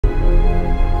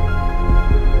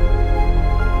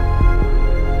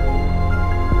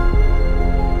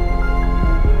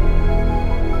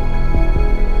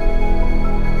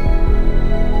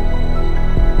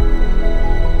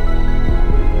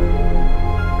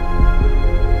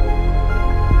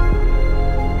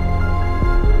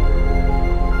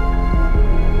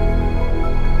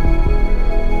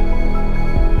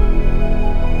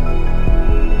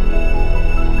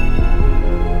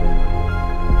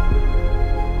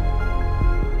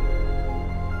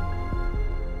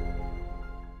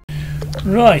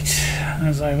Right,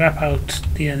 as I wrap out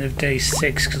the end of day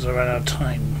 6 because I ran out of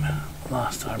time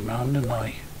last time round, didn't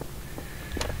I?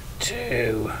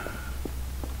 To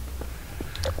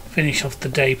finish off the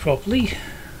day properly.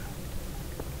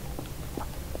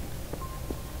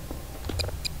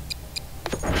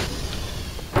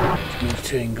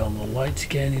 Turning on the lights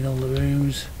again in all the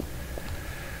rooms.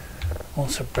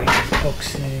 Also break these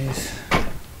boxes.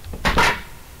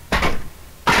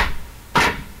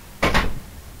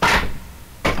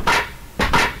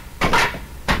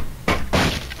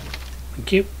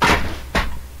 Thank you.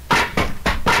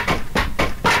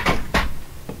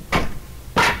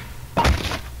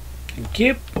 Thank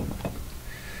you.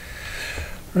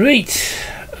 Right,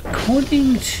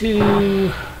 according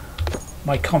to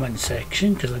my comment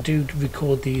section, because I do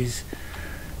record these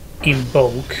in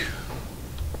bulk,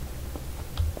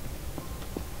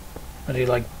 I do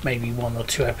like maybe 1 or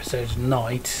 2 episodes a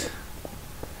night.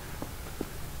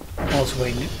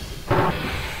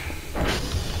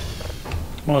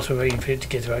 Whilst we're waiting for it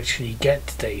to actually get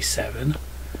to day 7,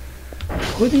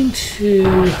 according to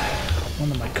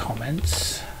one of my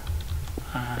comments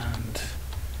and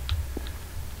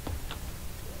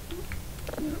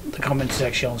the comment is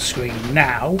actually on screen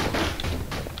now,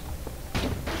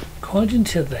 according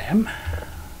to them,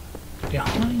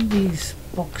 behind these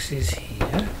boxes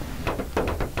here,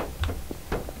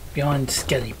 behind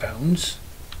Skelly Bones,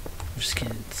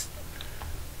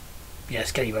 yeah,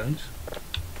 Skelly Bones,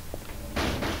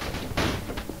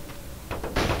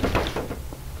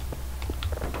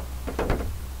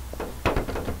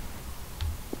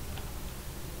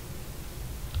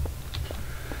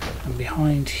 and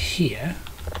behind here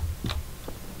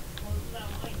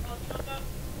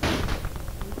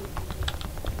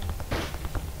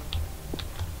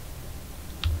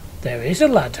there is a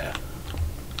ladder.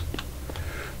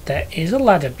 There is a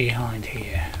ladder behind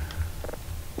here.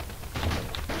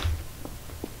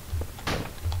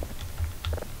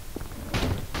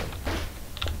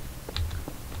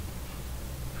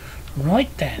 Right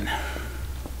then,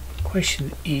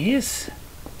 question is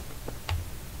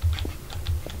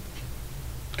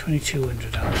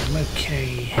 2200 hours. I'm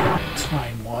okay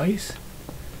time wise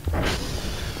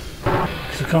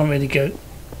because I can't really go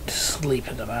to sleep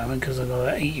at the moment because I've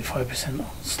got 85%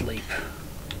 on sleep.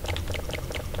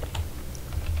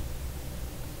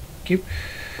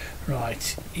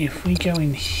 Right, if we go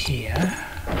in here,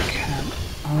 can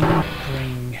I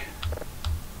bring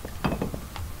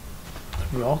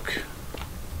the rock?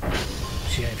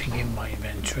 See anything in my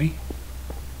inventory?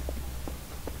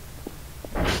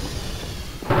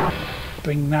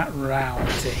 Bring that round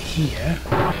to here.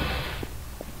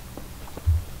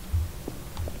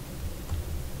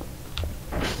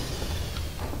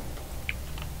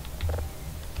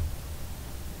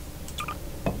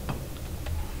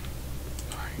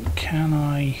 Can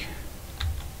I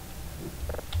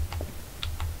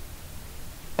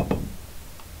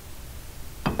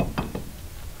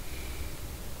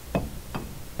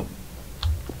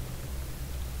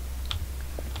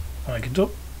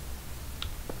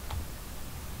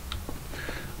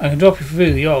I can drop it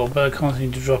through the oil, but I can't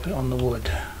seem to drop it on the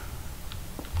wood.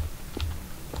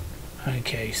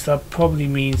 Okay, so that probably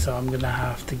means that I'm gonna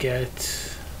have to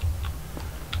get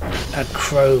a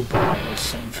crowbar or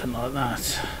something like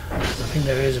that. I think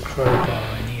there is a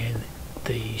crowbar in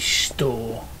the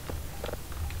store.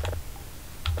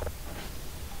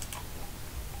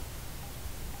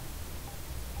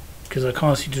 Because I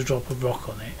can't seem to drop a rock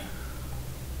on it.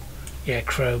 Yeah,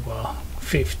 crowbar,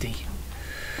 50.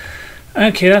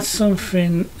 Okay, that's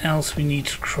something else we need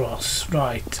to cross.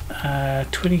 Right,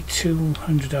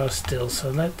 2200 hours still, so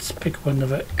let's pick up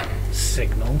another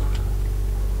signal.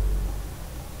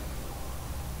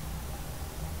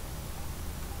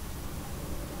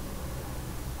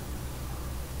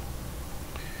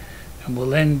 And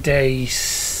we'll end day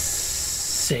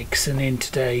 6 and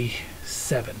into day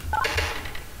 7.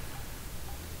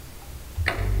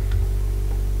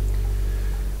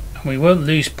 And we won't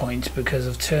lose points because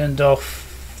I've turned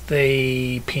off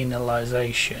the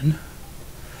penalisation.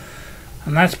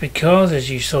 And that's because,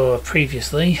 as you saw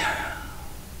previously,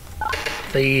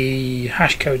 the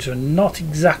hash codes are not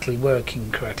exactly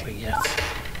working correctly yet.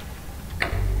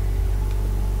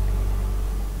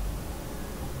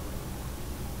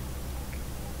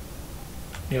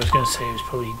 I was going to say it was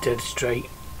probably dead straight,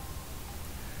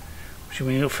 which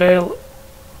means it'll fail,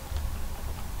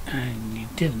 and you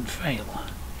didn't fail.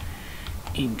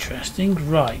 Interesting.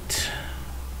 Right,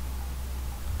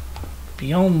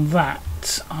 beyond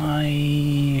that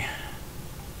I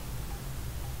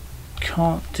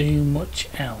can't do much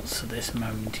else at this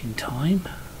moment in time.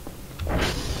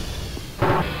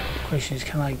 question is,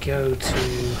 can I go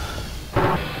to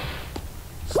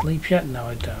sleep yet? No,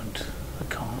 I don't. I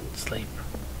can't sleep.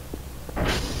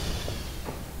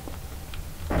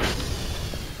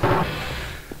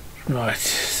 Right,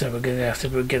 so we're going to have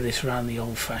to get this around the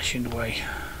old-fashioned way.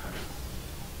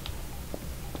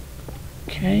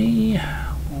 Okay,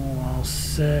 all our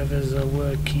servers are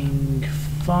working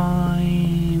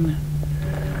fine.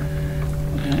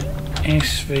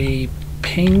 SV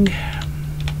ping.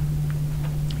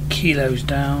 Kilos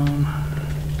down.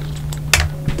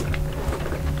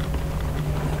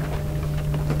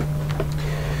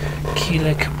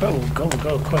 Kilo, oh god, we've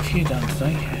got quite a few down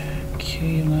today.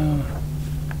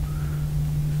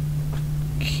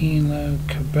 Kilo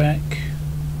Quebec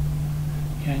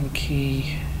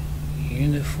Yankee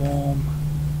uniform.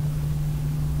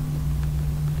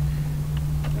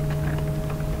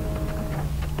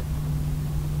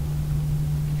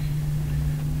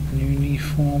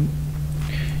 Uniform.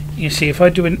 You see, if I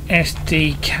do an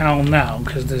SD cal now,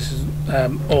 because this is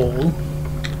all,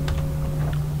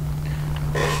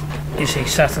 you see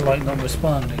satellite not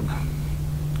responding.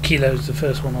 Kilo's the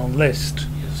first one on list,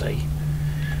 you see.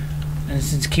 And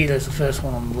since Kilo's the first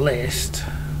one on the list,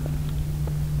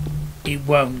 it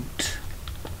won't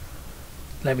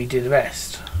let me do the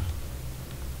rest.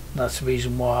 That's the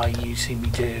reason why you see me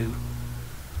do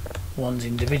ones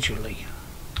individually.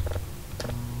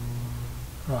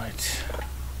 Right.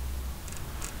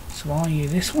 So are you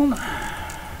this one?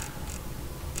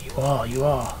 You are. I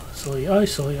saw you. I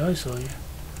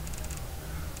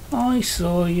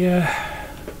saw you.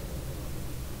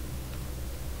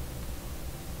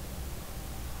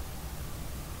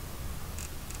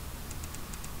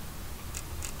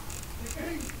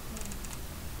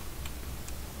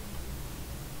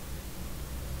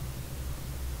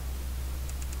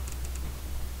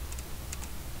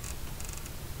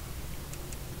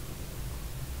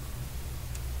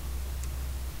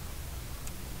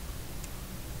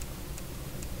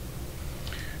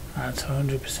 That's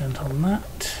 100% on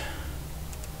that.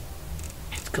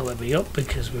 It's got to be up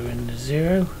because we're in the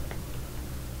 0.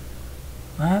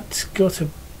 That's got a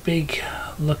big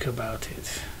look about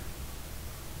it.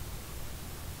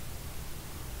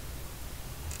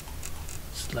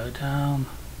 Slow down.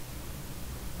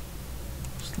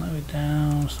 Slow it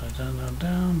down. Slow it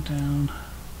down.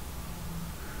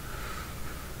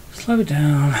 Slow it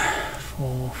down.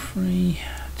 4, 3,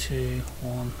 2,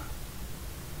 1.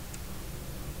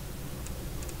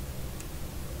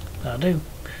 That'll do.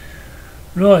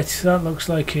 Right, that looks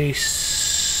like a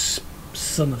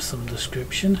sun of some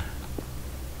description.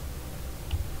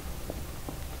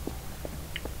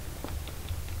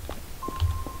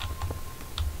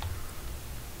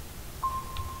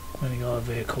 Only got a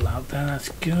vehicle out there, that's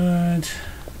good.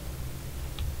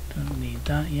 Don't need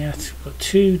that yet. We've got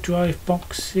 2 drive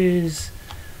boxes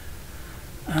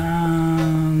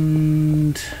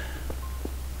and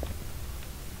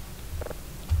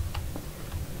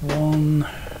 1,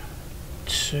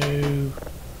 2,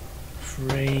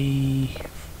 3,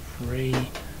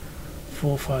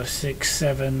 4, 5, 6,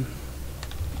 7,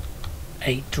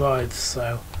 8 drives,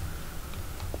 so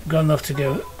we've got enough to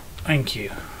go. Thank you.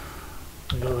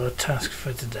 We've got a task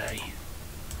for today.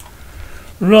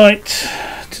 Right,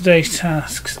 today's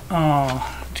tasks are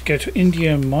to go to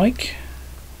India Mike,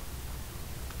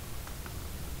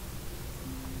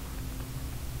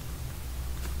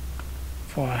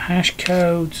 for our hash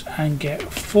codes and get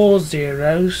 4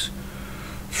 zeros,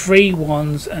 3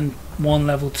 ones and 1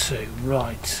 level 2.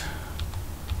 Right.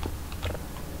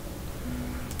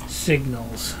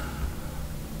 Signals.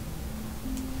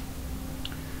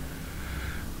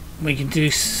 We can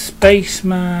do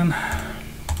Spaceman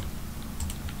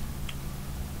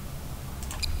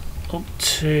up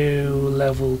to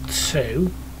level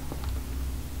 2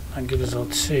 and give us our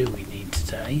 2 we need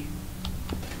today.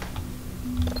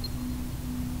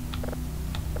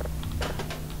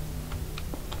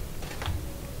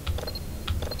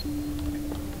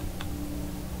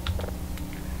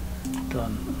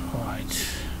 Done. Right.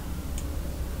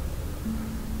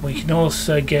 We can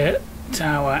also get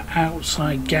our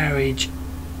outside garage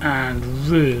and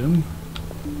room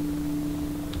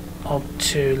up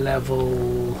to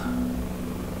level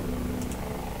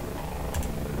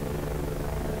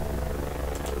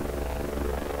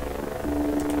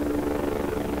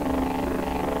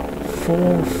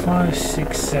 4, 5,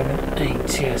 6, 7,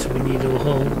 8. Yes, we need a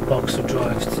whole box of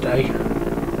drives today.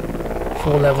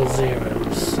 4 level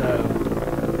 0s, so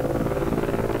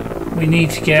we need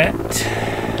to get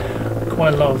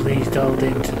quite a lot of these dialed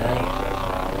in today.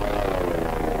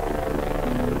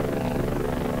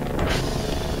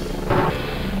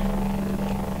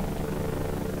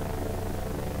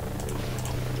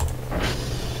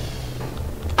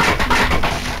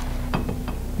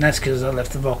 That's because I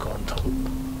left the rock on top.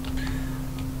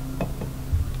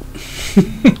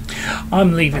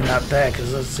 I'm leaving that there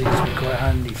because that seems to be quite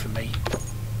handy for me.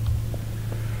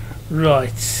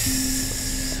 Right.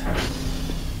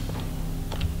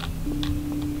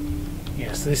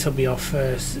 Yes, this will be our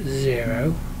first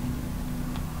 0.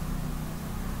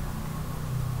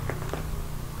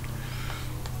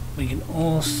 We can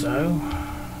also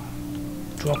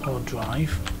drop our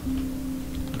drive.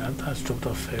 No, that's dropped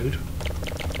our food.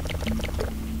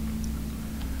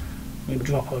 We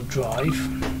drop our drive,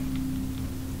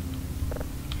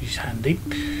 which is handy.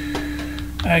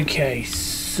 Okay,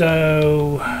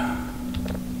 so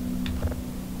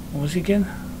what was it again?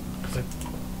 Because I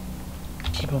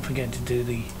keep on forgetting to do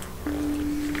the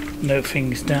note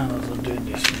things down as I'm doing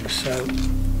this thing. So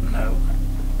no,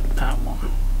 that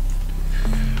one.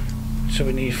 So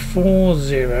we need 4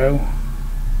 0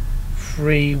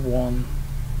 3 1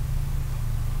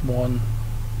 1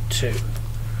 2.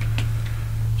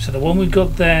 So the one we've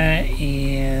got there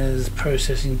is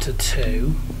processing to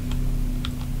 2.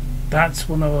 That's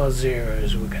one of our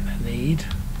zeros we're going to need.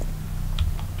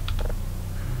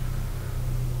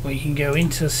 We can go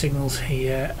into signals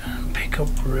here and pick up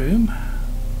room.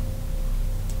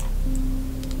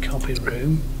 Copy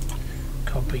room.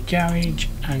 Copy garage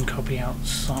and copy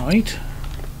outside.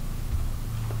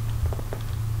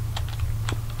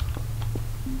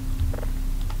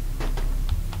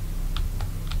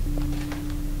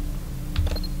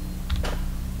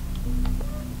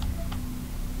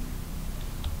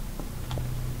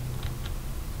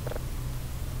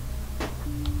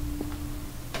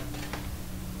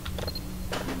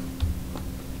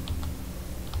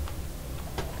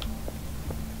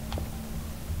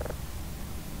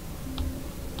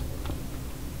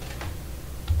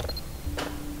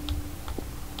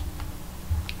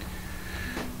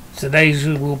 So these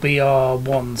will be our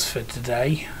ones for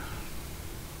today.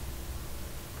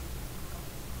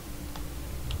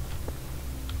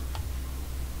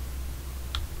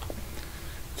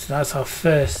 So that's our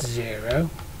first 0.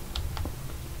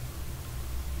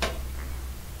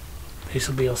 This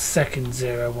will be our second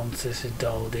 0 once this is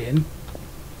dialed in.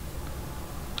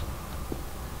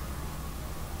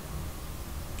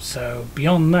 So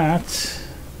beyond that,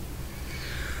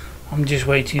 I'm just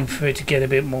waiting for it to get a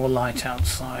bit more light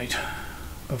outside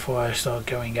before I start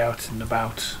going out and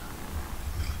about.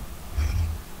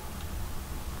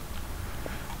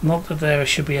 Not that there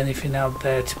should be anything out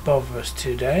there to bother us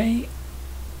today.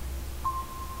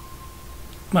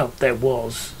 Well, there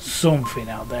was something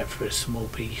out there for a small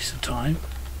piece of time.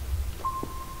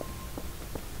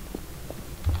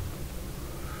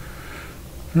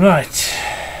 Right.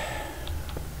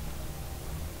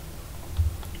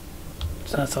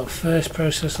 So that's our first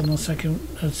process on the second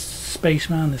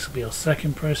Spaceman. This will be our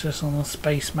second process on the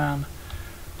Spaceman.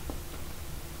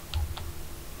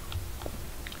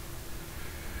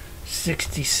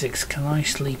 '66. Can I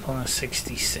sleep on a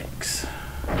 66?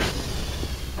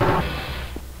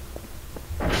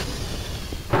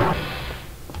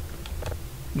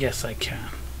 Yes, I can.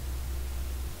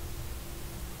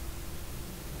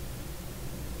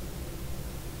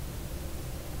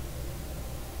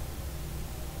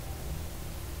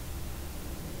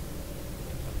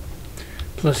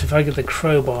 Plus, if I get the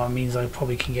crowbar, it means I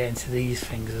probably can get into these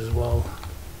things as well.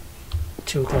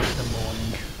 2 o'clock in the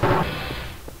morning.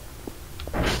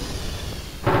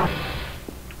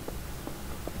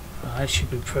 That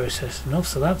should be processed enough.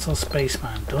 So that's our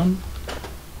Spaceman done.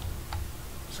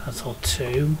 So that's our 2.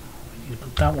 We need to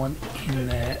put that one in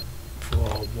there for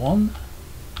our 1.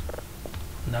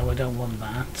 No, I don't want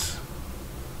that.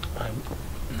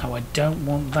 No, I don't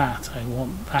want that. I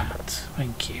want that.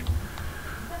 Thank you.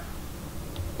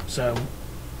 So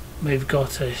we've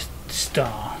got a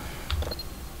star.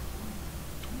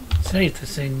 Save the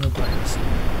signal, please.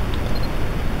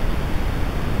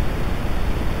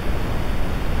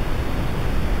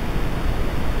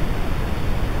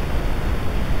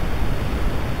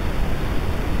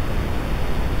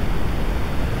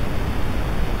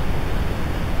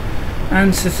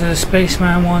 Answer to the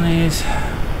Spaceman one is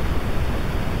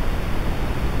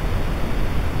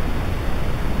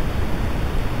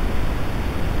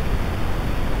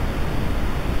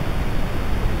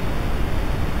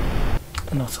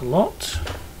not a lot.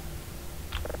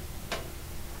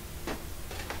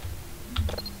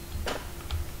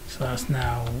 So that's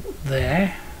now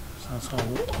there. So that's our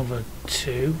other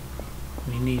 2.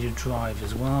 We need a drive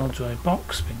as well. Drive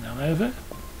box, bring that over.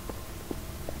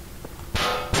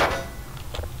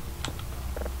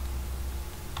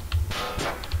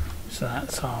 So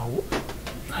that's our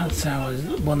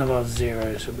one of our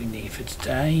zeros that we need for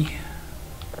today.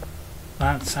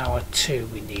 that's our 2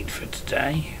 we need for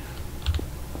today.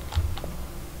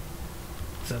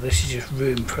 So this is just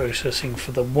room processing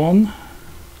for the 1.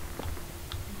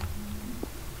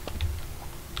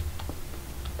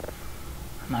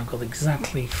 And I've got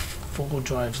exactly 4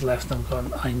 drives left.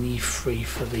 I need 3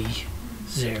 for the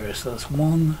 0. So that's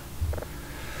 1,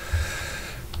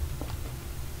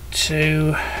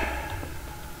 2,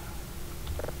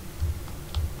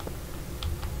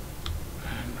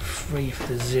 and 3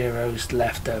 for the 0s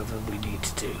left over we need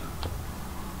to do.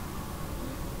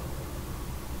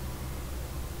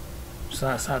 So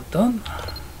that's that done.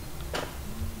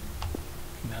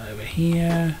 Now over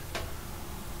here,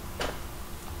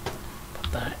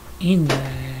 put that in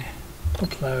there,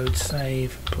 upload,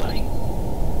 save, play.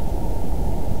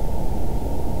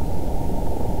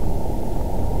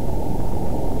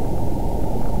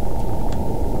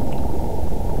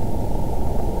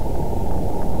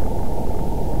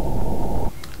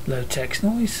 Low text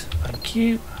noise, thank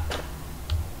you.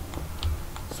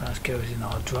 So that goes in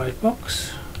our drive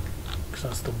box.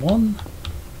 That's the 1.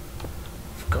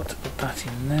 Forgot to put that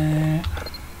in there.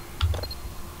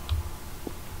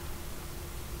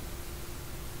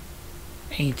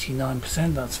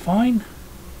 %, that's fine.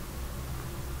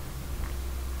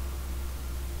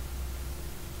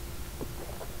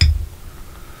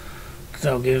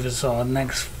 That'll give us our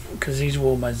next, because these are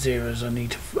all my 0s. I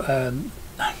need to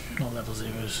not level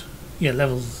 0s. Yeah,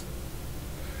 level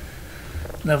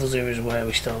 0 is where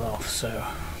we start off. So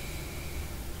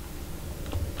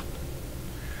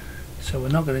we're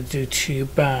not going to do too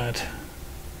bad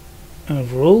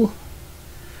overall.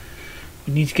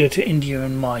 We need to go to India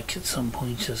and Mike at some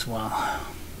point as well.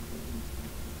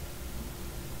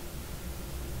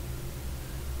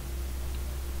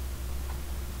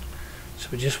 So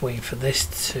we're just waiting for this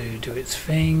to do its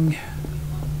thing.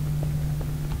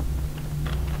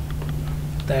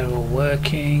 They're all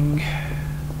working.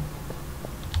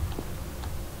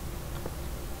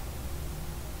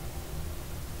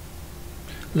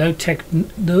 Low text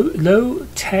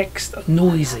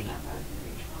noisy.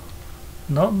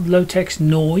 Not low text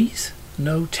noise.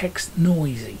 No text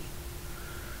noisy.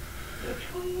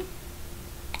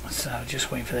 So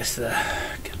just waiting for this to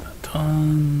get that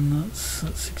done. That's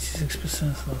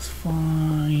 66%, so that's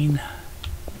fine.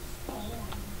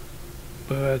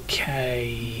 We're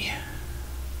okay.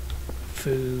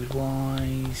 Food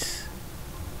wise.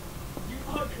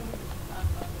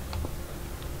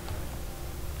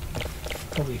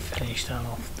 Probably finish that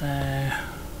off there.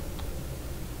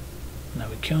 No,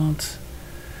 we can't.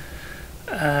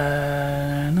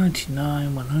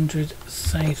 99, 100.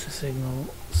 Save the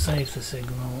signal. Save the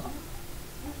signal.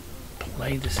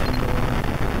 Play the signal.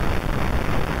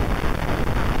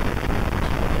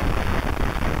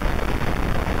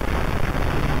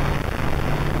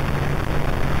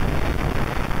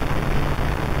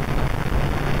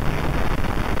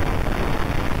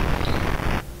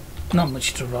 Not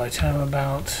much to write home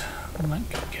about. That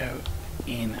could go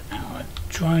in our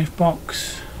drive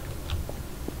box,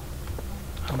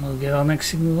 and we'll get our next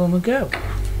signal on the go.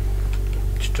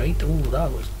 Straight. Oh,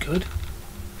 that was good.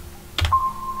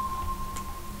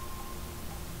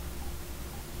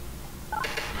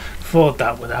 Thought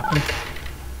that would happen.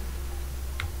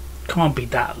 Can't be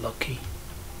that lucky.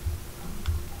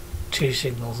 2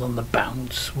 signals on the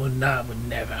bounce. Well, that would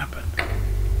never happen.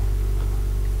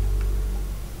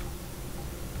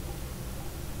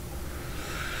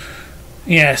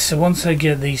 Yeah, so once I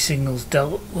get these signals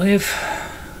dealt with,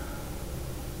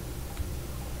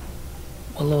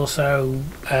 we'll also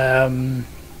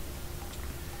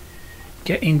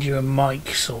get India and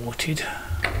Mike sorted.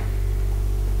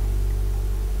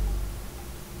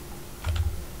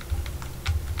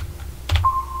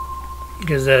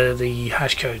 Because they're the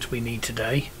hash codes we need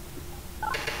today.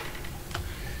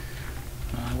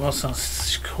 Whilst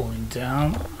that's cooling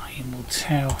down, I will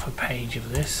tear off a page of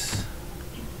this.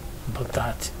 Put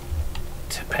that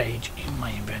to page in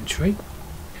my inventory.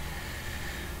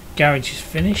 Garage is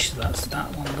finished, so that's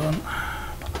that one done.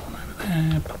 Put that one over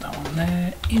there, put that one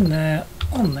there, in there,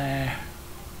 on there.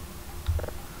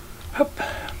 Hop.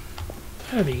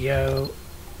 There we go.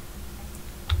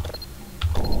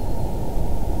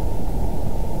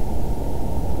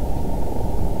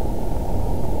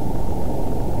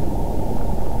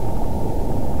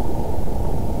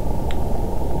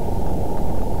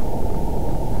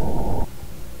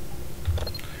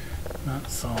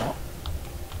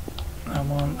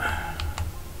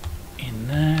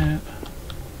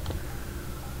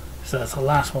 So that's the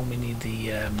last one. We need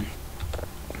the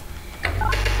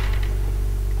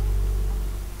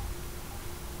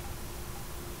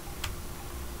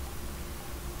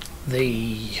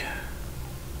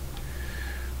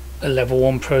a level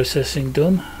 1 processing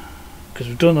done, because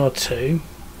we've done our 2.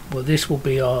 Well, this will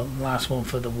be our last one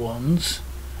for the 1s,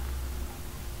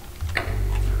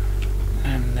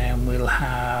 and then we'll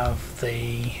have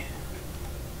the,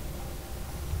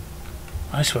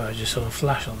 I swear I just saw a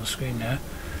flash on the screen there.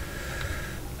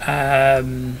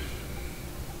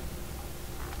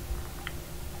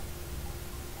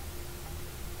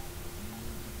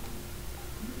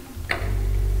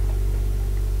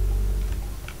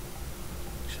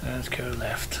 So let's go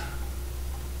left.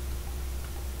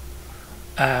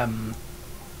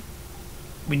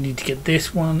 We need to get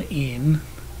this one in,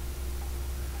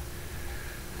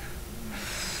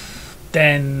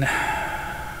 then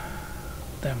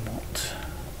what?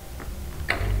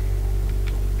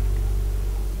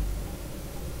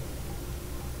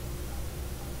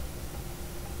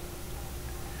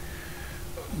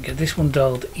 Get this one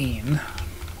dialed in.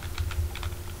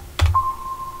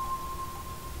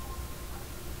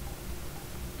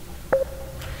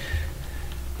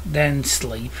 Then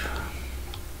sleep.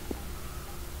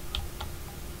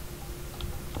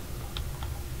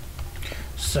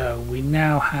 So we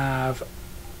now have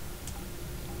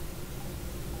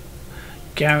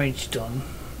garage done.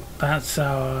 That's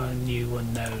our new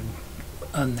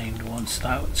unnamed one. So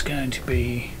that's going to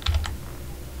be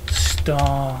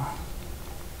star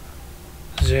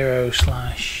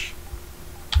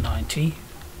 0/90.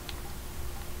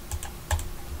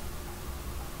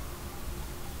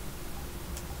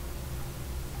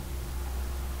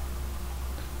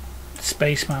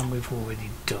 Spaceman we've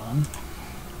already done.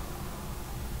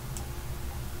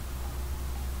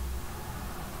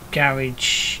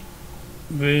 Garage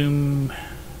room,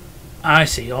 I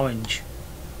see, orange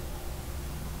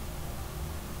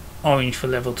for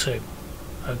level 2.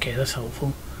 Okay, that's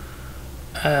helpful.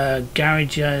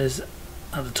 Garage is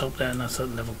at the top there, and that's at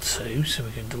level 2, so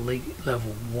we can delete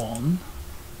level 1.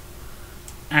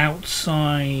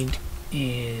 Outside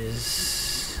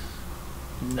is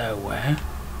nowhere,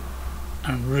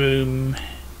 and room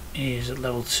is at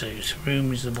level 2, so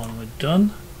room is the one we've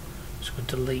done, so we're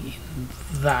deleting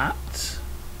that.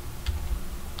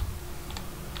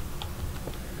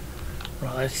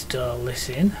 Right, let's dial this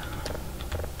in.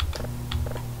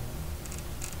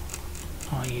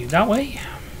 Are you that way?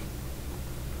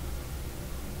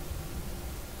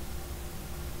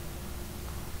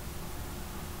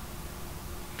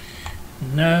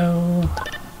 No.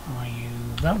 Are you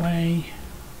that way?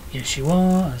 Yes, you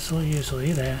are. I saw you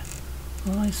there.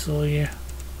 I saw you.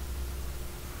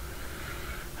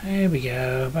 Here we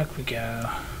go, back we go.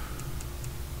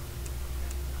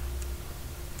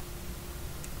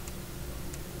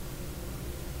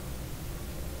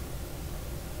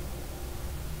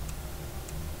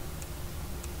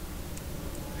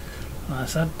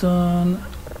 That's that done.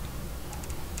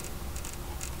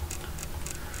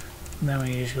 Then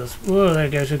we just goes, whoa, there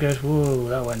it goes, whoa,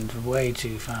 that went way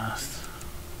too fast.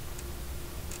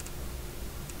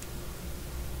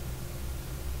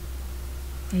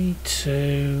 Three,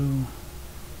 2,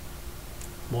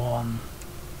 1.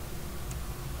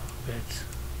 A bit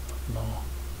more.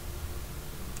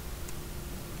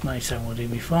 97 will do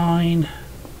me fine.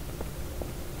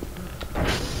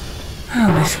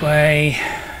 And this way,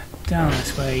 down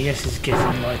this way. Yes, it's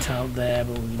getting light out there,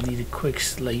 but we need a quick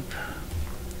sleep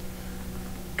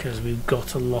because we've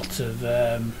got a lot of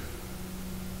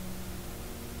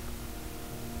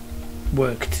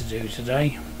work to do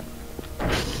today.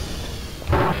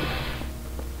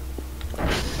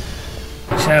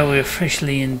 So we're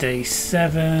officially in day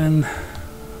 7.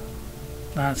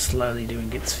 That's slowly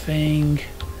doing its thing.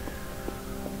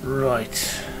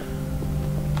 Right.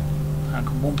 I've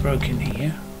got one broken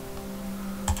here.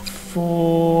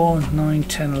 4, 9,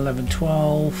 10, 11,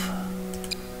 12,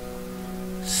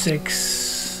 6,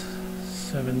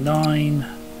 7, 9.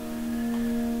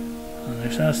 And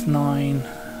if that's 9,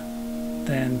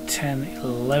 then 10,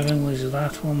 11 was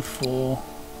that one. 4,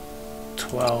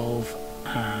 12,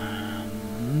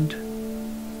 and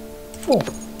 4.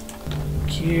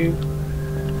 Q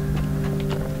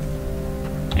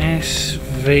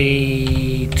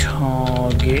SV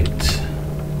target.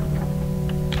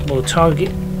 Well, target,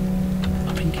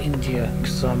 I think India,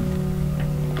 because I'm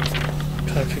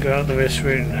trying to figure out the best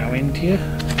route now. India,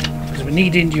 because we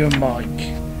need India and Mike,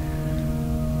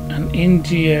 and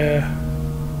India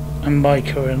and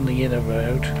Mike are on the inner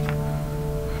road.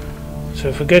 So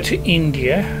if we go to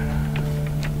India,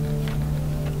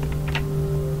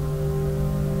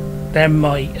 then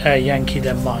Mike, Yankee,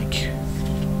 then Mike.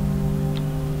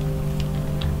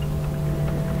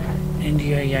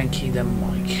 India, Yankee, then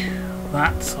Mike.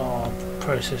 That's our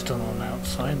process done on the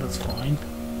outside, that's fine.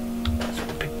 So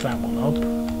we'll pick that one up,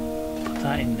 put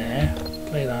that in there.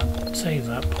 Play that. Save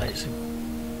that. Place it.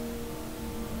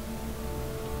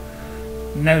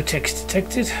 No text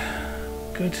detected.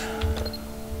 Good.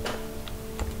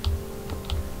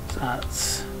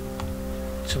 That's.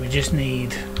 So we just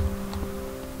need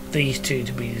these two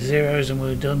to be zeros and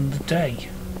we're done the day.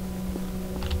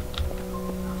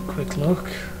 Quick look.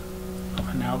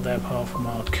 Nothing out there apart from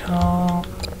our car.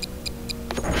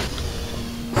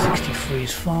 63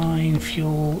 is fine.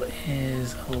 Fuel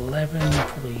is 11.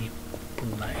 Probably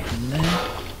put that in there.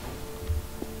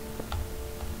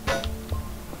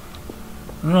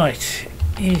 Right.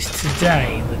 Is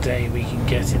today the day we can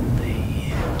get in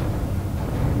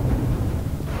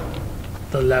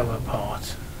the lower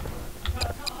part?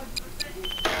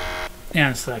 The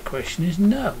answer to that question is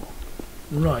no.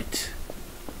 Right.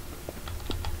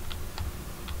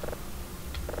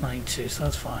 92, so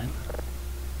that's fine.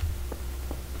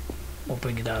 We'll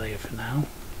bring it out of here for now.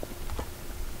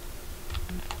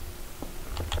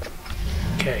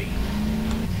 Okay.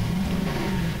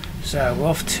 So we're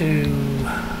off to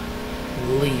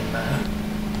Lima.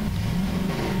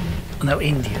 No,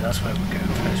 India, that's where we're going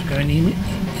first. We're going in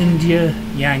India,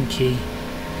 Yankee,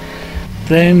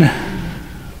 then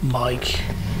Mike.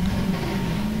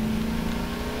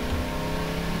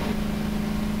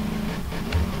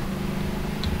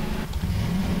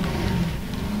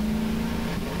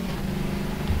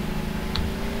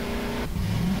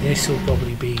 This will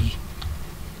probably be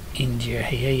India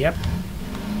here, yep.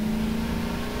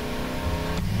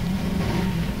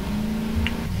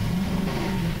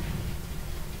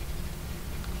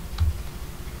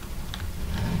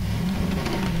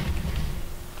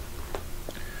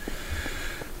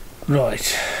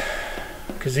 Right,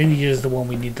 because India is the one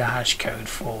we need the hash code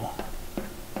for.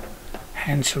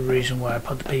 Hence the reason why I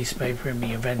put the piece of paper in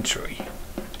my inventory.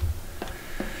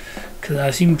 Because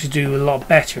I seem to do a lot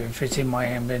better if it's in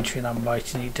my inventory and I'm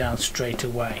writing it down straight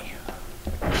away.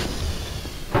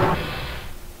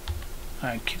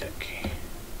 Okie dokie.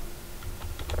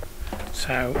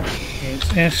 So it's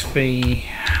SV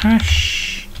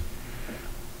hash,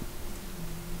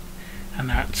 and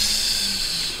that's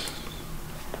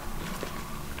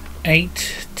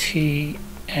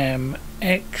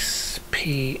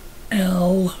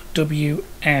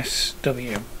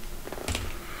 8TMXPLWSW.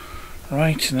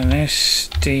 Right, and an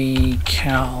SD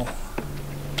Cal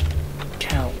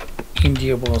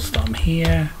India whilst I'm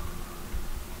here.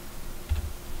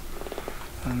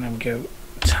 And then we go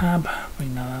tab,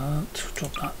 bring that out,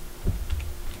 drop that.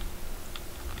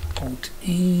 Alt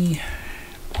E,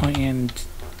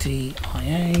 INDIA,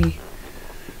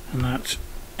 and that's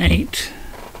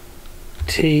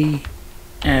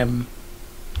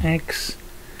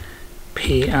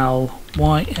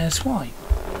 8TMXPLYSY,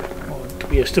 or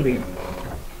WSW.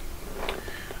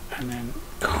 And then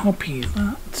copy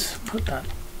that, put that,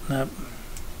 no,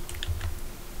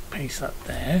 paste that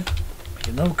there, make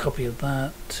another copy of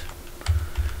that,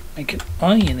 make an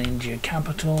I in India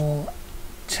capital,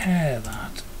 tear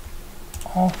that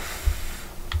off,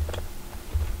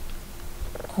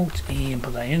 Alt E and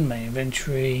put that in my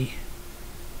inventory.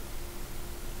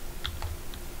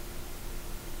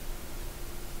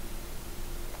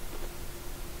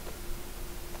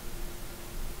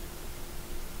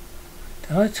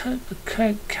 Did I type the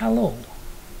Kalol?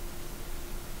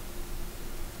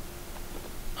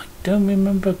 I don't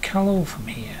remember Kalol from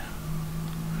here.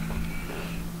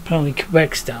 Apparently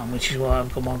Quebec's down, which is why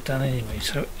I've got marked down anyway.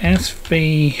 So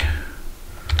SV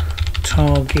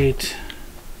target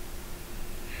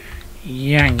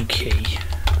Yankee.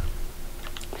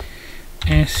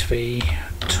 SV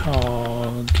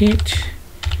target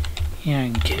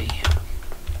Yankee.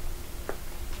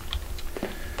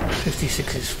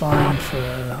 56 is fine for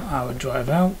our drive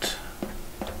out.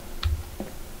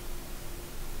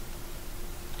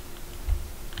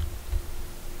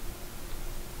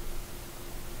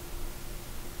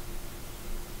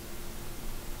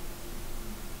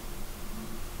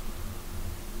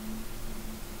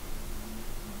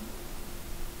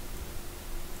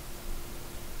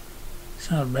 Is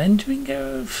that a rendering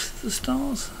error of the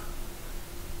stars?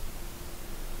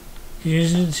 You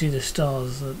didn't see the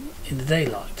stars in the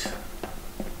daylight.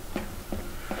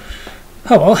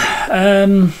 Oh well.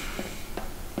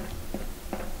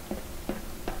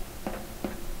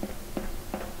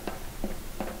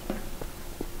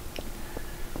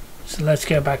 So let's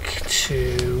go back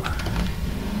to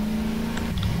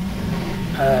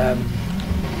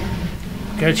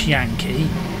go to Yankee,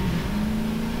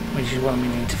 which is what we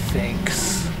need to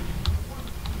fix.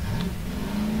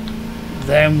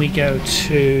 Then we go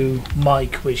to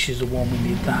Mike, which is the one we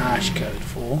need the hash code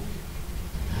for.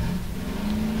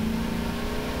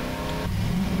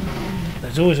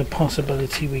 there's always a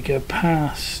possibility we go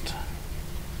past.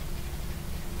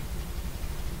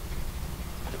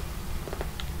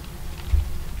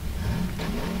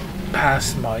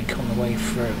 Past Mike on the way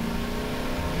through.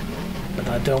 But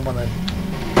I don't want to...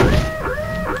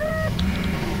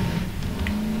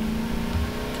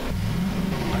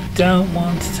 I don't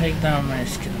want to take that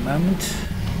risk at the moment.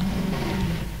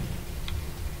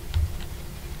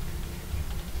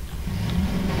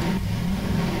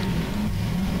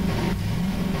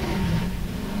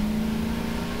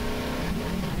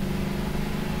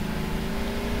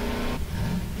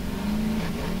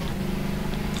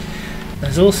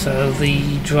 There's also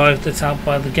the drive that's out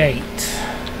by the gate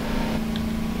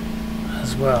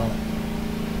as well.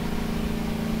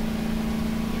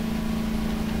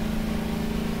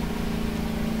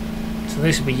 So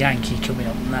this will be Yankee coming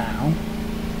up now.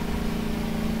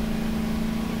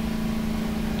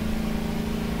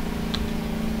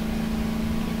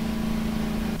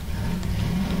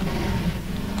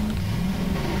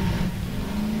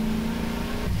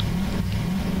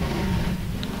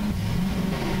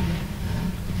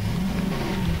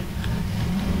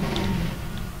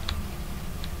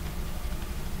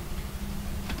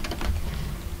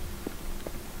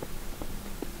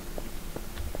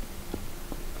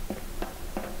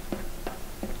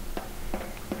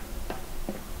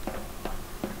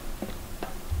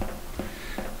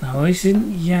 Now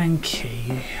isn't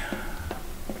Yankee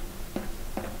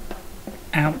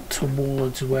out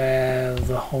towards where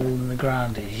the hole in the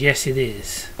ground is? Yes it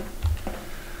is.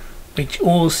 Which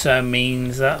also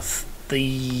means that's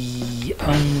the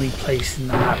only place in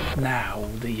the map now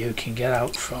that you can get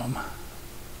out from.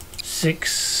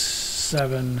 6,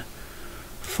 7,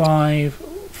 5,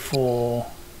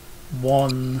 4,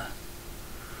 1,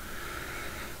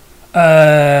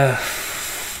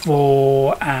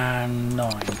 4 and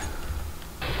 9.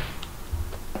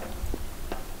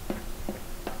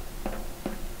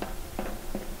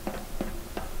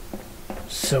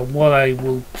 So what I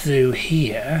will do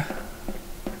here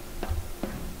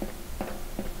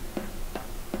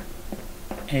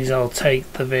is I'll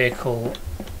take the vehicle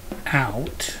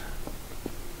out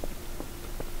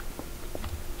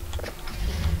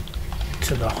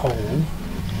to the hole,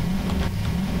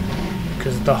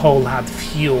 because the hole had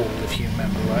fuel, if you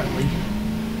remember rightly,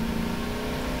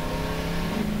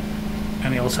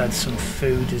 and it also had some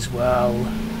food as well,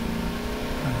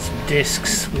 and some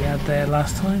discs we had there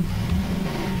last time.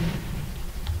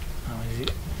 Oh, is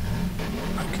it?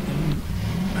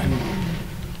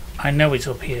 I know it's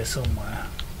up here somewhere.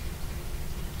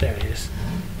 There it is.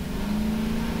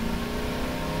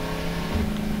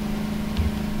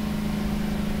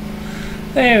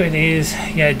 There it is,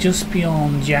 yeah, just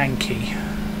beyond Yankee. Here's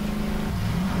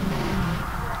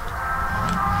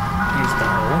the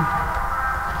hole.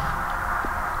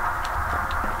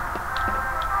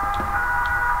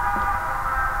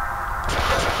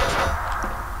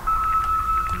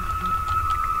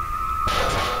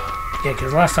 Yeah,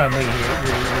 because last time we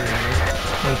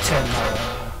turned that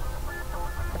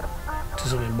to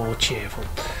something more cheerful.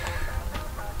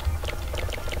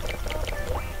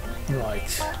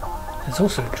 Right. There's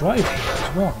also a drive here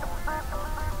as well.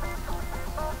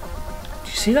 Do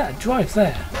you see that drive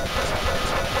there?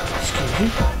 Excuse you.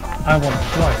 I want the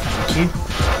drive, thank you.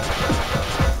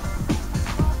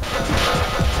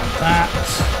 That.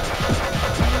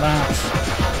 That.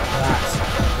 That.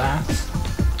 That.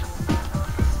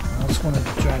 I just want to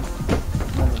drag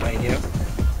on the radio.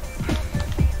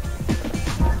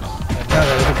 Go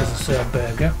there because I saw a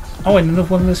burger. Oh, and another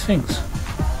one of those things.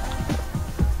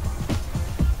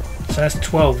 So that's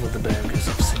 12 of the burgers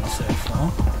I've seen so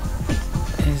far.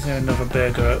 Is there another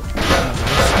burger over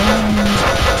this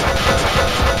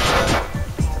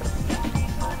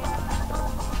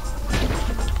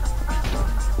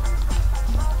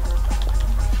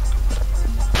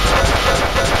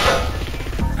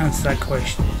one? Answer that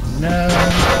question is no.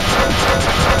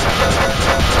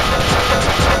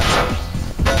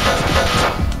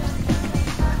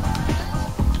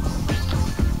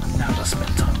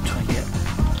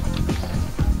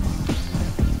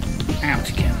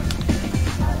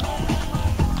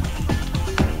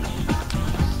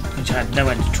 I had no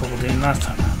end of trouble doing last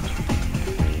time round.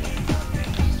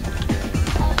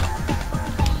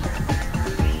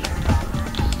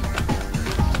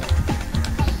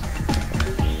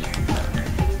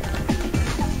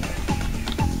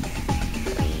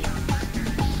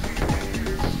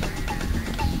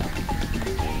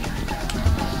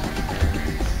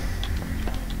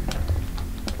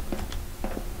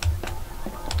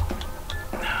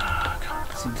 I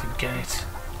can't seem to get it.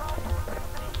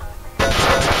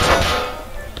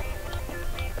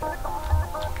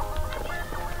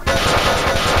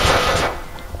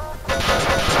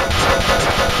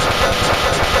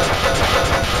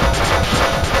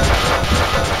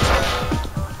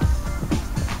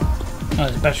 Oh,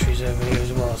 there's batteries over here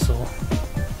as well, I saw.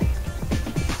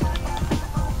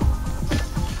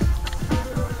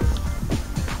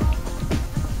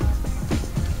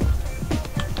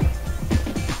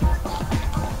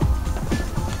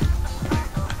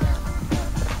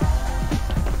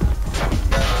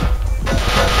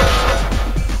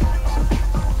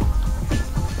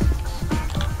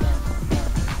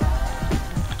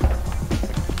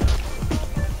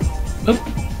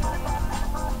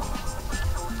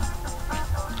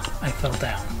 Fell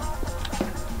down.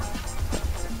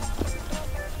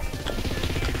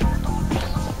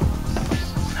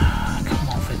 Come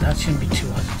off it, that shouldn't be too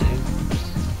hard to do.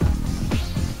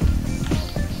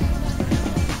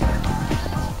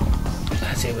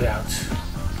 That's it, we're out.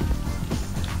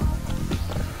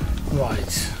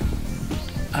 Right.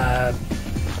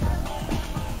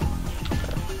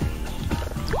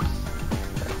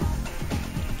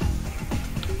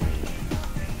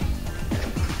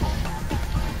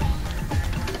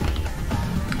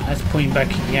 Let's point back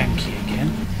in Yankee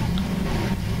again.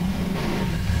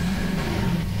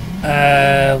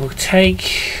 We'll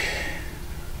take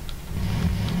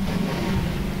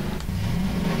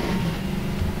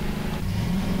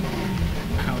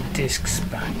our discs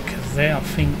back because I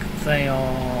think they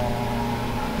are.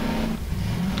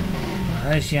 Well,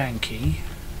 there's Yankee.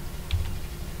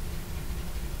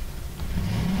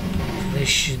 This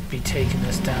should be taking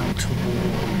us down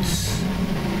towards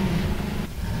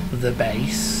the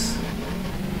base.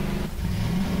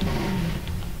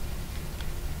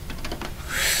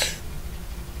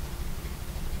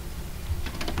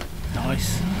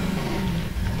 Nice.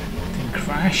 Didn't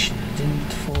crash and it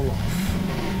didn't fall off.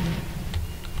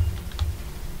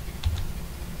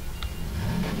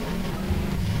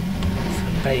 So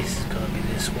the base has got to be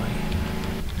this way.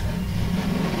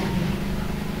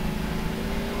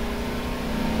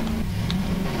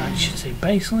 That should say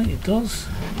base on it, it does.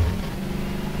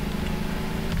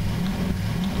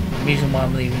 The reason why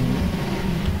I'm leaving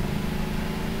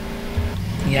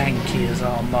Yankee as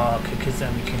our marker, because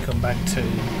then we can come back to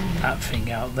that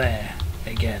thing out there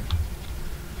again.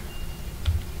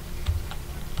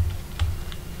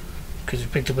 Because we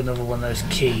picked up another one of those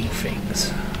key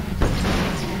things.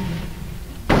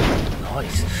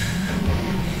 Nice.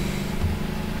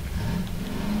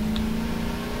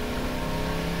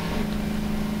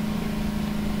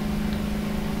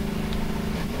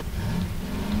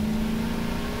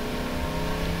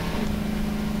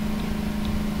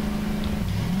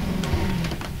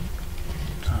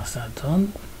 That's that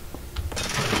done.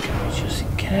 Just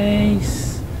in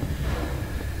case.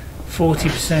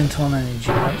 40% on energy,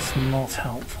 that's not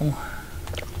helpful.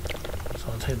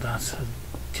 So I'll take that to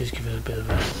just give it a bit of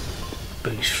a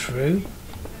boost through.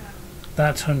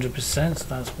 That's 100%, so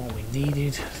that's what we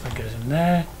needed. So that goes in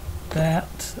there.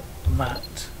 That.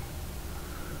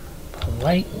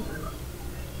 Plate.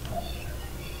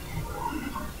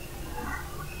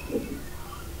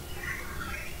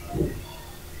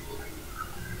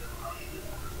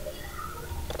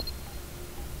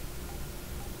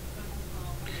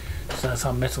 So that's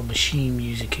our Metal Machine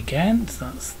music again, so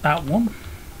that's that one.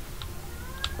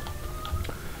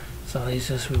 So that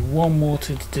leaves us with one more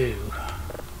to do.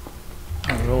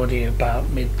 And we're already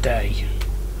about midday.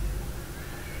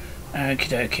 Okie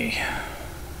dokie.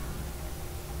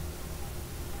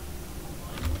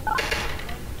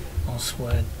 Whilst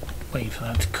we're waiting for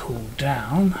that to cool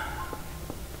down,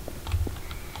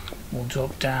 we'll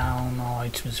drop down our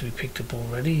items we picked up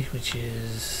already, which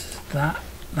is that.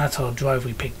 That's our drive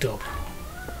we picked up.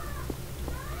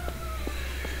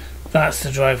 That's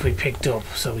the drive we picked up,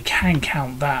 so we can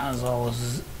count that as our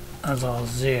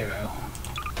 0.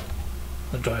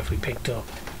 The drive we picked up.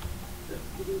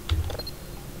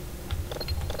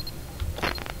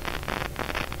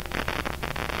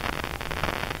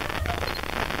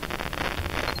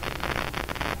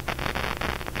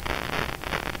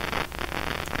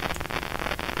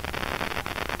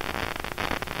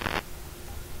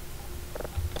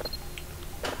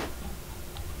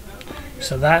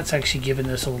 So that's actually given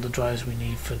us all the drives we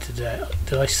need for today.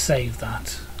 Did I save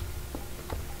that?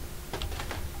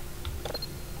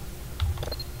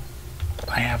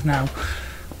 I have now.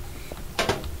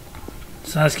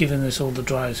 So that's given us all the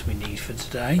drives we need for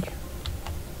today.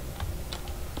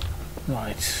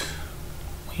 Right.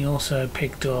 We also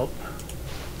picked up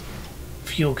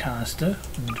fuel canister.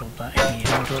 Let me drop that here.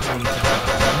 I'll drop these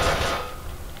down.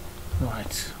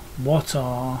 Right. What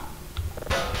are...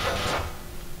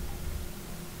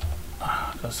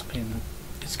 got something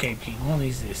escaping. What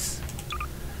is this?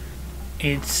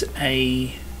 It's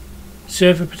a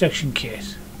server protection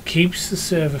kit. Keeps the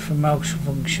server from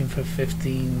malfunction for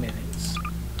 15 minutes.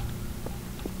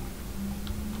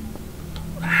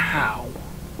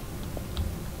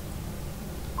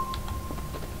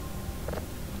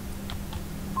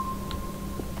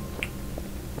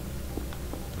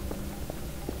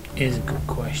 is a good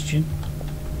question.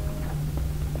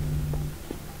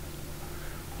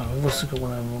 We've also got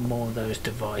one more of those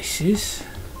devices.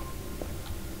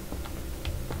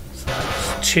 So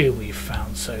that's 2 we've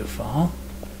found so far.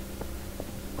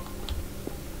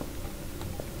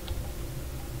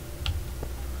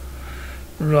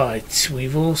 Right,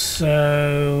 we've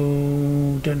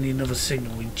also don't need another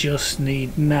signal. We just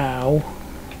need now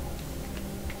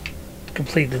to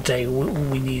complete the day. All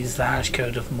we need is the hash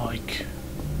code of Mike.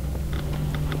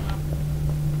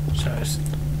 So it's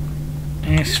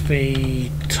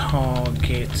SV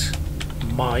target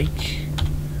Mike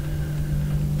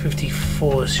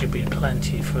 54 should be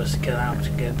plenty for us to get out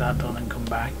and get that done and come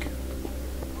back.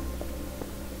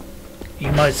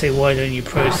 You might say, why don't you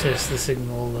process the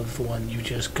signal of the one you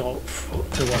just got for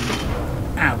the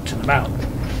one out and about?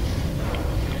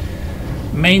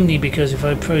 Mainly because if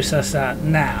I process that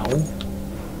now,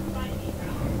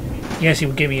 yes, it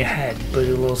will give me a head, but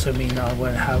it will also mean that I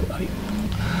won't have.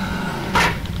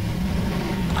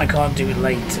 I can't do it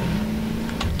later.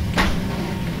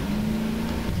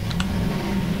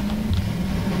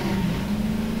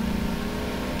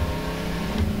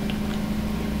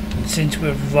 And since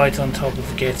we're right on top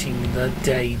of getting the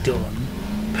day done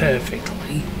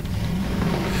perfectly,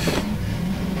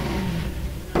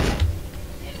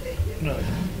 right.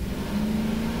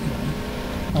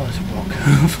 Oh, it's a rock.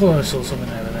 I thought I saw something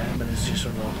over there, but it's just a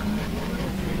rock.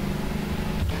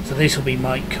 So this will be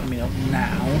Mike coming up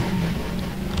now.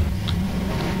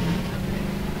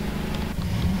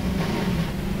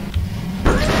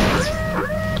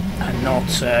 Not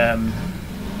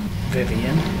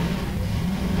Vivian.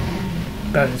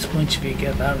 Balance point if you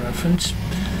get that reference.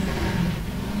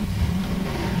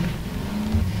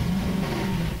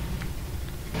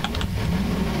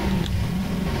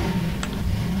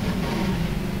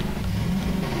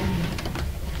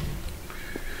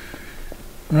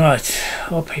 Right,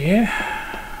 up here.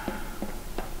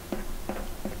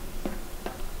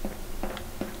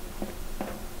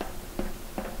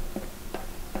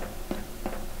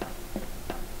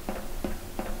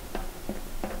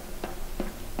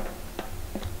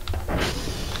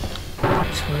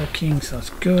 So that's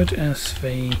good.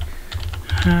 SV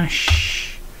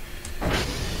hash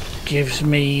gives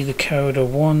me the code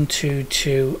of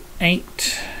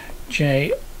 1228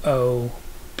 JOBKT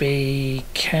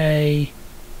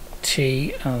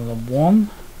another 1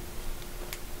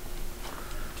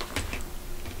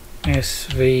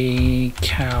 SV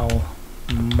Cal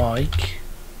Mike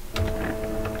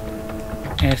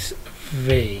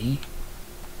SV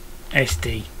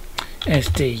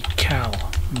SD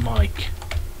Cal Mike.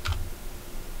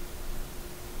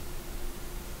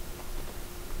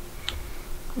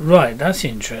 Right, that's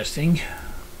interesting.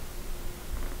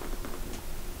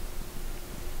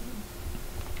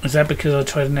 Is that because I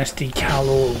tried an SD Cal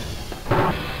all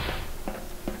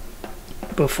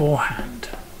beforehand?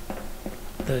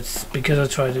 That's because I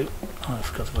tried it. Oh, I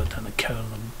forgot about done a code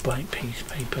on a blank piece of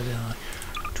paper. Then I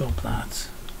drop that,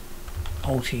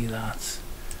 alt that,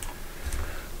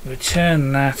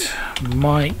 return that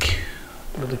Mike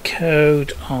with a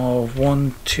code of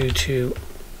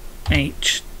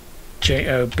 1228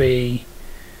 JOBKT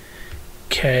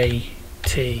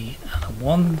and a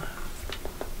 1.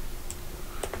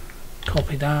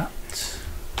 Copy that,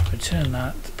 return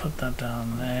that, put that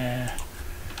down there,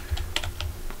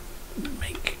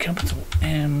 make a capital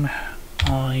M,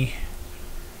 I,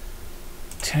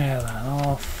 tear that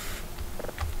off,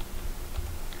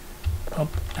 up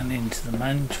and into the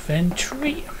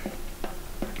inventory.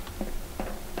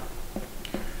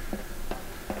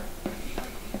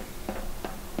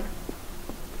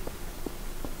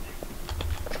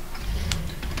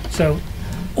 So,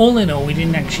 all in all, we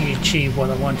didn't actually achieve what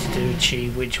I wanted to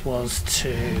achieve, which was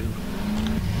to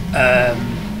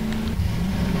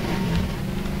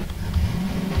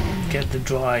get the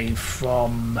drive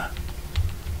from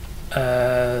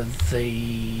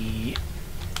the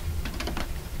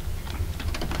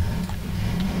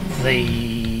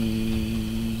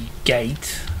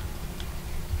gate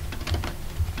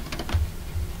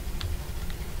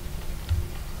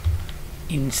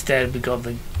instead. We got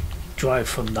the drive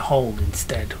from the hole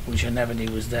instead, which I never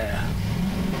knew was there.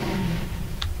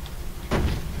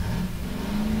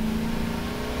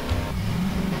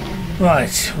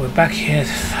 Right, we're back here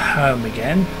at home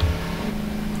again.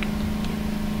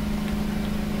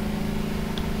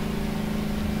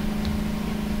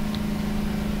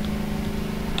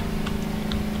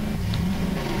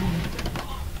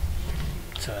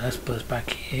 So let's put us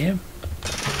back here.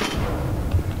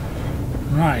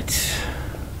 Right.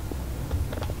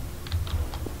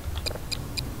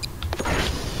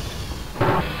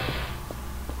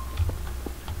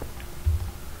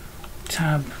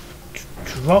 tab,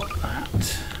 drop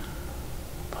that,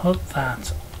 put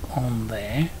that on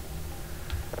there,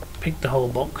 pick the whole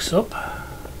box up,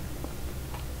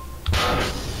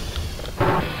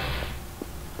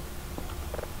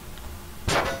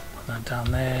 put that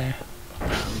down there, put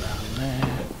that down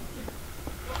there,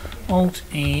 Alt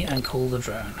E and call the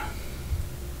drone.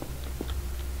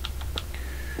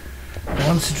 And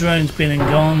once the drone's been and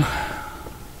gone,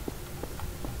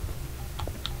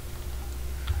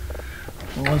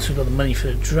 once we've got the money for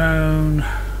the drone,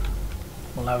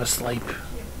 we'll have a sleep.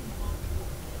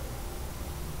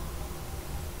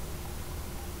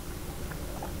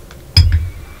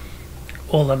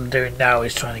 All I'm doing now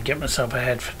is trying to get myself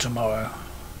ahead for tomorrow.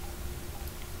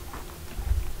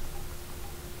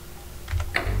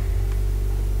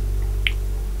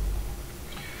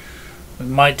 We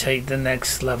might take the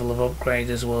next level of upgrade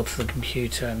as well to the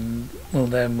computer, and well,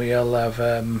 then we'll have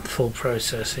full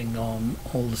processing on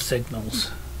all the signals.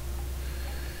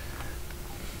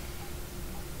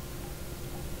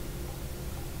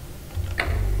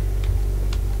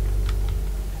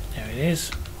 There it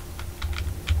is.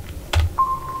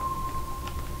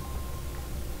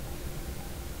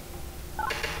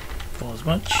 For as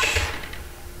much.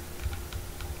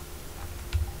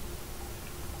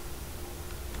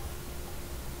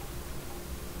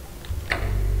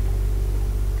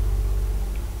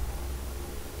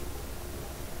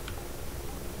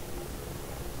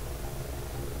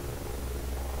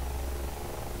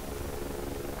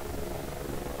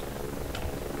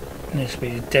 This will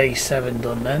be day 7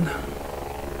 done then.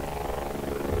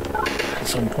 At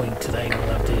some point today we'll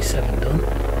have day 7 done.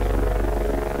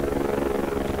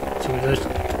 So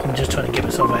I'm just trying to get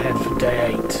myself ahead for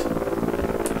day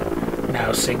 8.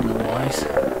 Now signal wise.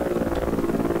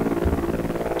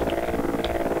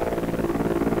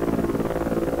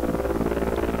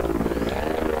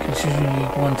 Considering you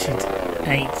wanted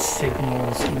 8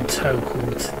 signals in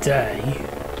total today,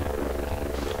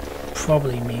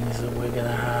 probably means that we're going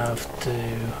to have to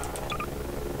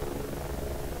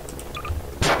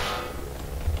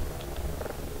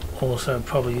also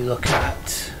probably look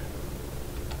at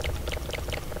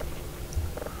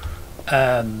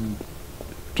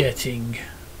getting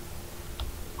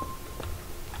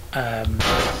a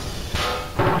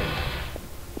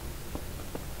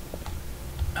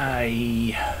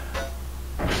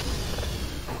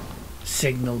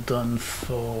signal done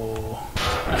for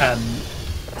at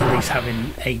least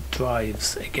having 8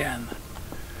 drives again,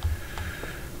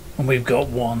 and we've got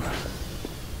 1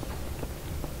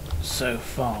 so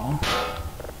far.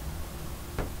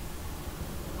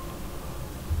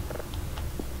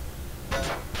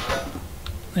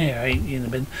 Yeah, 8 in the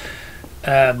bin.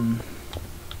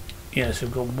 Yeah, so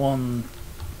we've got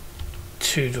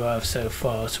 2 drives so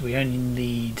far, so we only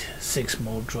need 6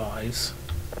 more drives,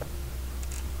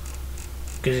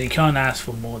 because you can't ask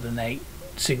for more than 8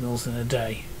 signals in a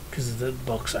day because the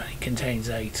box only contains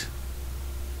 8.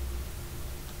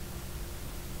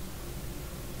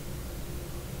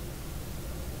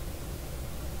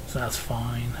 So that's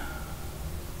fine.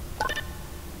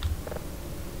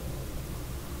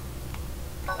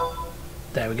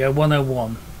 There we go,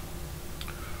 101,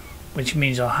 which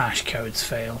means our hash code's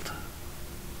failed.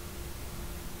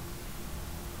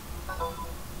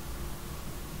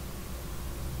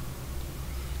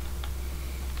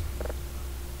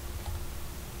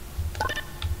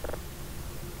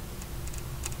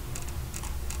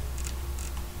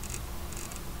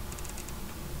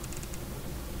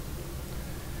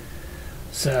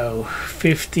 So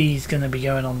 50 is going to be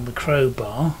going on the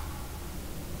crowbar,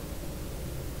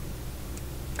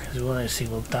 because we want to see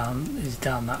what is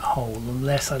down that hole,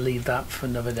 unless I leave that for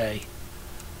another day.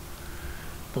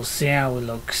 We'll see how it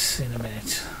looks in a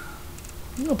minute.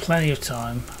 We've got plenty of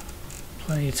time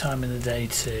in the day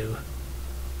to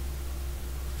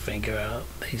figure out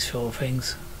these sort of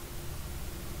things.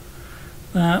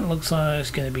 That looks like it's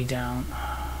going to be down.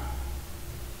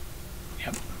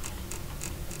 Yep.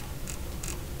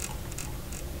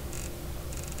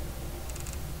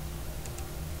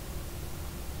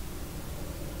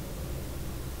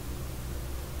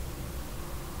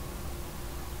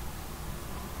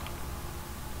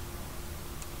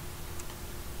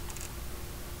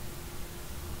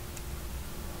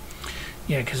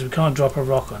 Yeah, because we can't drop a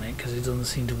rock on it because it doesn't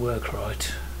seem to work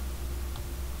right.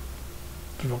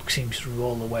 The rock seems to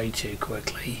roll away too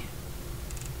quickly.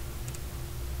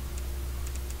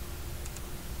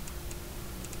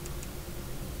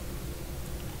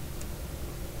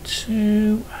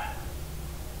 Two,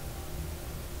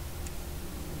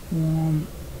 1.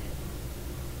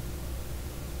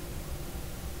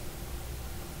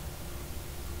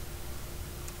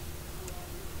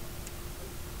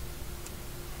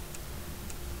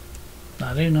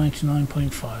 I do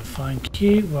 99.5. Thank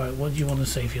you. Right, what do you want to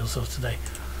say for yourself today?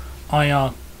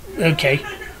 IR. Okay.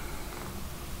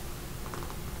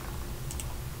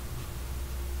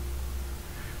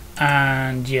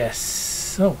 And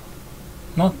yes. Oh,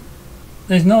 not.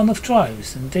 There's not enough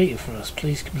drives and data for us.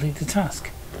 Please complete the task.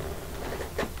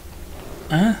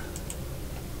 Huh?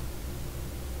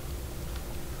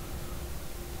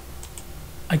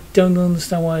 I don't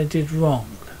understand what I did wrong.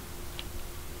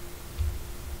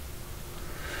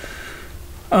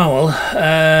 Oh well,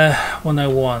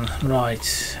 101,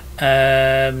 right.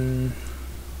 The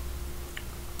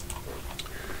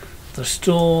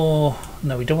store,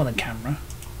 no, we don't want a camera.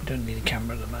 We don't need a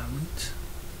camera at the moment.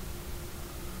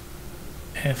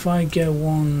 If I go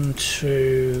 1,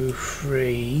 2,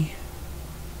 3,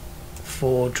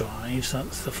 4 drives,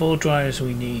 that's the 4 drives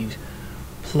we need,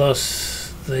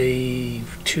 plus the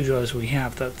 2 drives we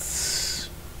have, that's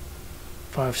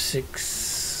 5, 6,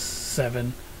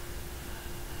 7.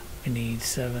 We need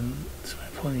 7, so I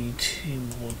probably need 2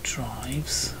 more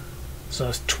drives, so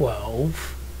that's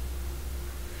 12.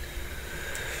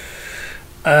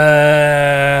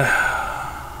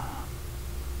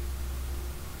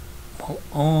 We'll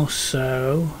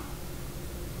also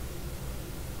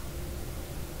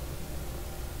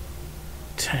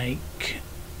take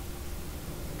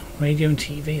radio and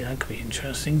TV, that could be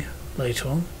interesting later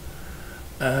on.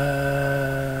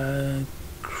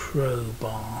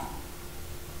 Crowbar.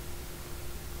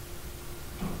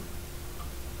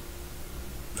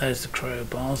 There's the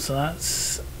crowbar, so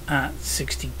that's at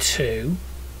 62.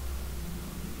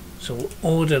 So we'll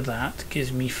order that,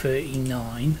 gives me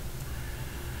 39.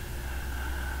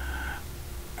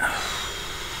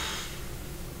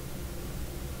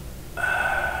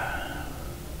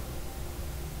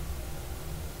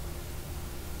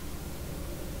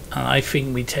 And I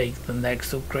think we take the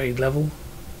next upgrade level.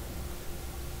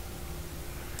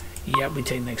 Yeah, we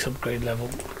take next upgrade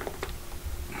level.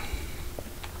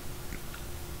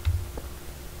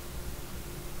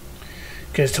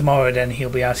 Because tomorrow then he'll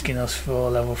be asking us for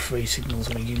level 3 signals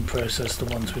and we can process the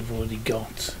ones we've already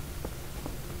got.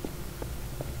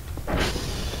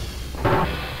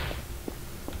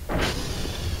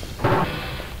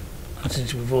 And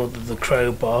since we've ordered the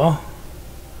crowbar,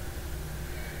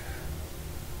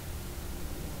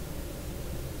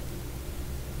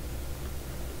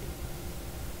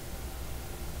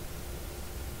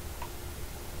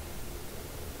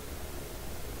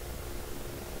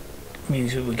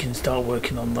 means that we can start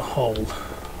working on the hole.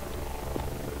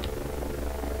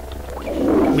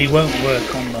 We won't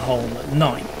work on the hole at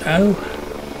night though,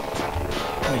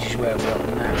 which is where we are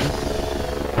now.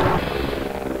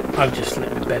 I've just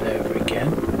slipped the bed over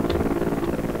again.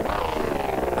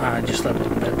 I just slept in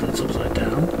the bed that's upside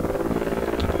down.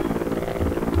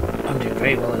 I'm doing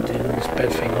very well at doing this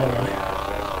bed thing, aren't I?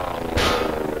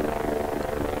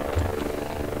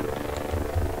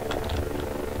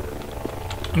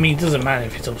 I mean, it doesn't matter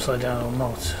if it's upside down or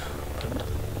not.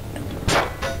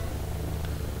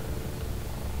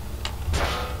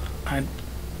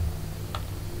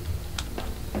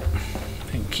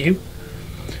 Thank you.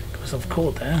 Got myself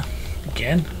caught there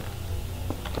again.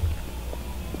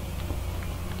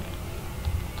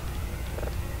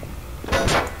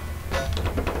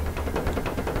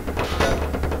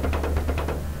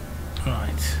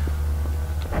 Right.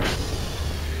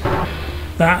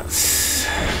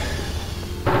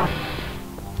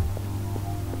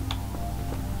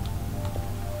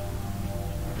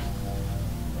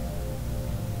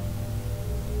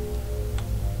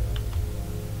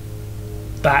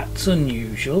 That's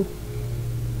unusual.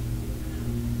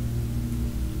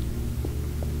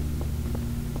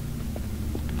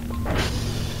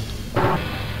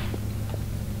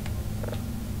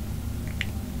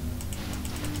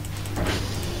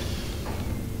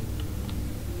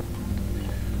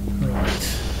 Right.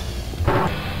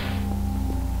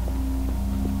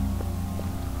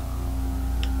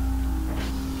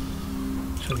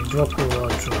 So we drop all our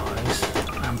drives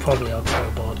and probably our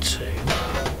crowbar too.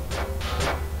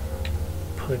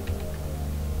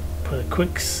 Put a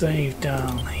quick save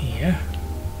down here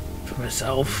for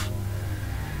myself,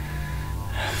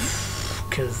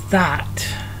 because that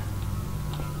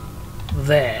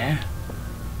there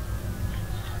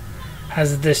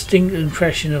has a distinct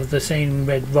impression of the same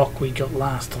red rock we got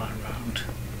last time round.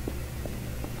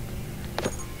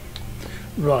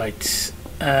 Right,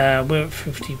 we're at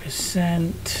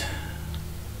 50%.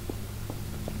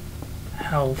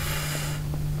 Health.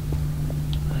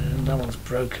 That one's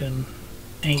broken.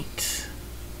 8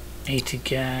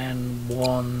 again,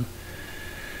 1,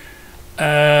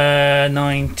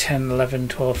 9, 10, 11,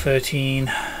 12,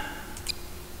 13.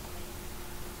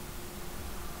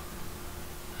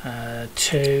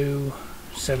 2,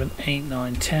 7, 8,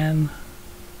 9, 10,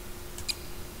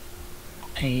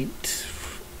 8,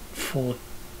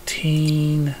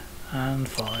 14, and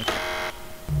 5,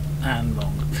 and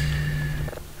wrong.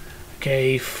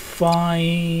 Okay,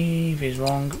 5 is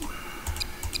wrong.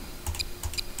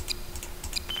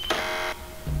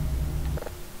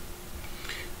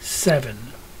 7,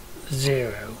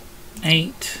 0,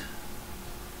 8,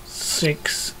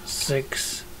 6,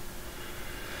 6,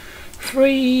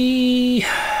 3, 7,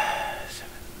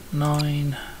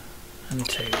 9, and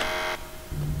 2.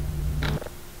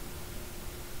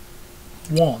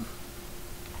 1,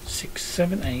 6,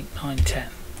 7, 8, 9, 10.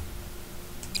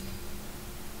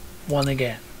 1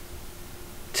 again.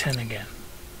 10 again.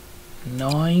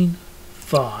 9,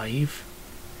 5,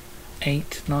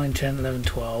 8, 9, 10, 11,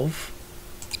 12.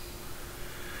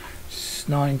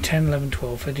 9, 10, 11,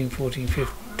 12, 13, 14,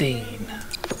 15.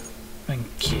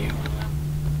 Thank you.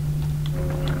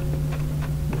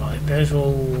 Right, those are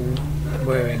all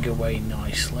wearing away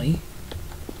nicely.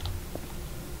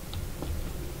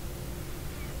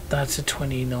 That's a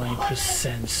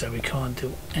 29%, so we can't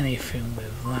do anything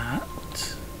with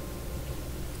that.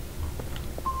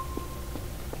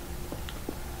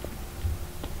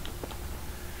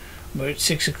 We're at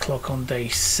 6 o'clock on day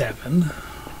 7.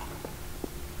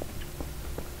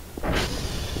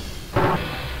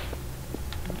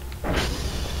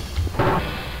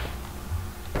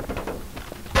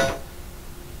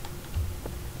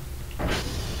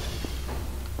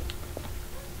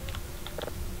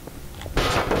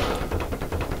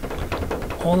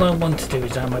 All I want to do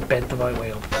is have my bed the right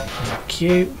way up. Thank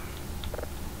you.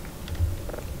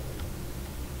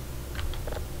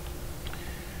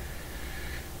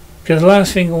 Because the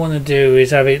last thing I want to do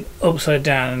is have it upside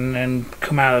down and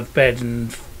come out of bed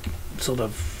and sort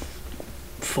of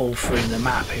fall through the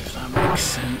map, if that makes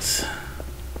sense.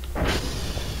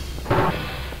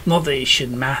 Not that it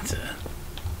should matter.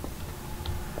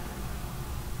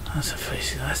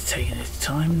 That's taking its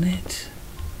time, isn't it?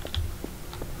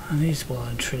 And it is well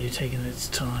and truly taking its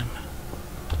time.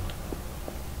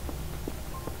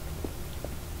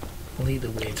 We'll eat the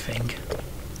weird thing.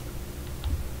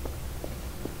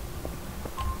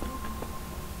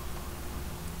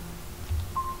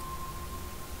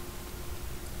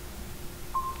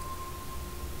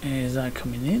 Is that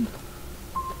coming in?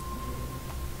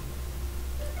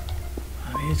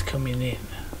 That is coming in.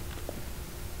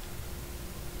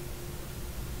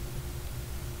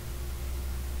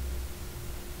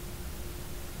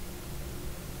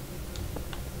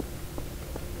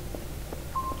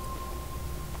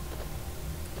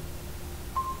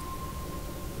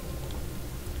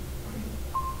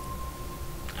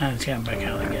 And it's getting back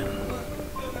out again.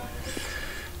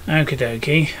 Okie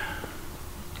dokie.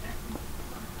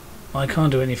 I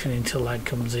can't do anything until that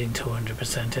comes in to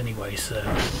 100% anyway, so...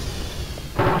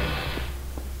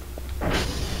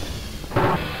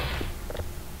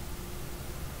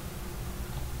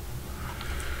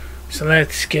 So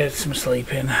let's get some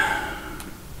sleep in.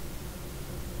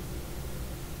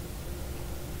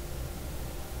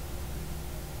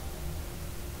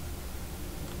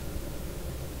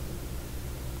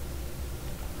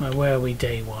 Right, where are we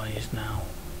day-wise now?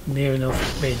 Near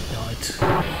enough midnight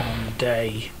on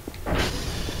day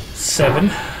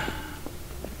 7.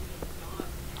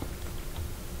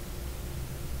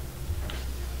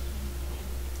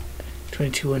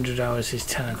 $2,200 is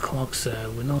 10 o'clock,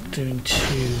 so we're not doing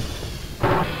too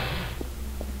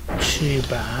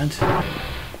bad.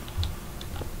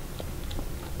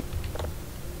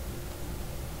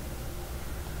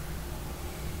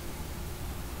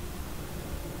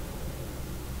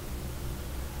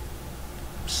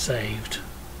 Saved.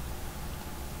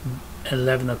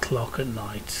 11 o'clock at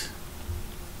night.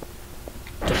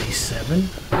 Day 7.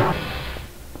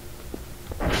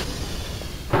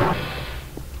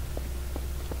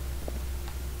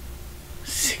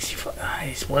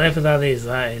 Whatever that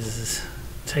is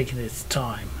taking its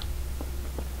time.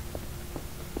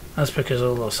 That's because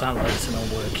all those satellites are not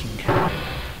working.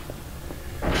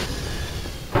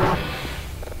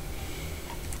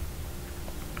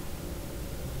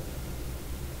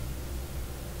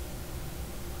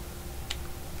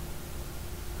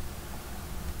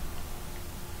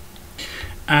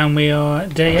 And we are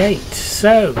at day 8,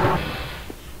 so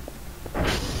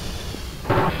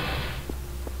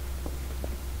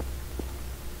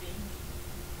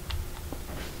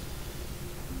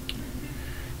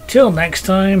till next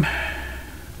time,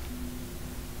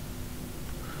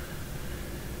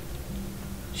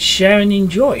 share and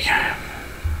enjoy.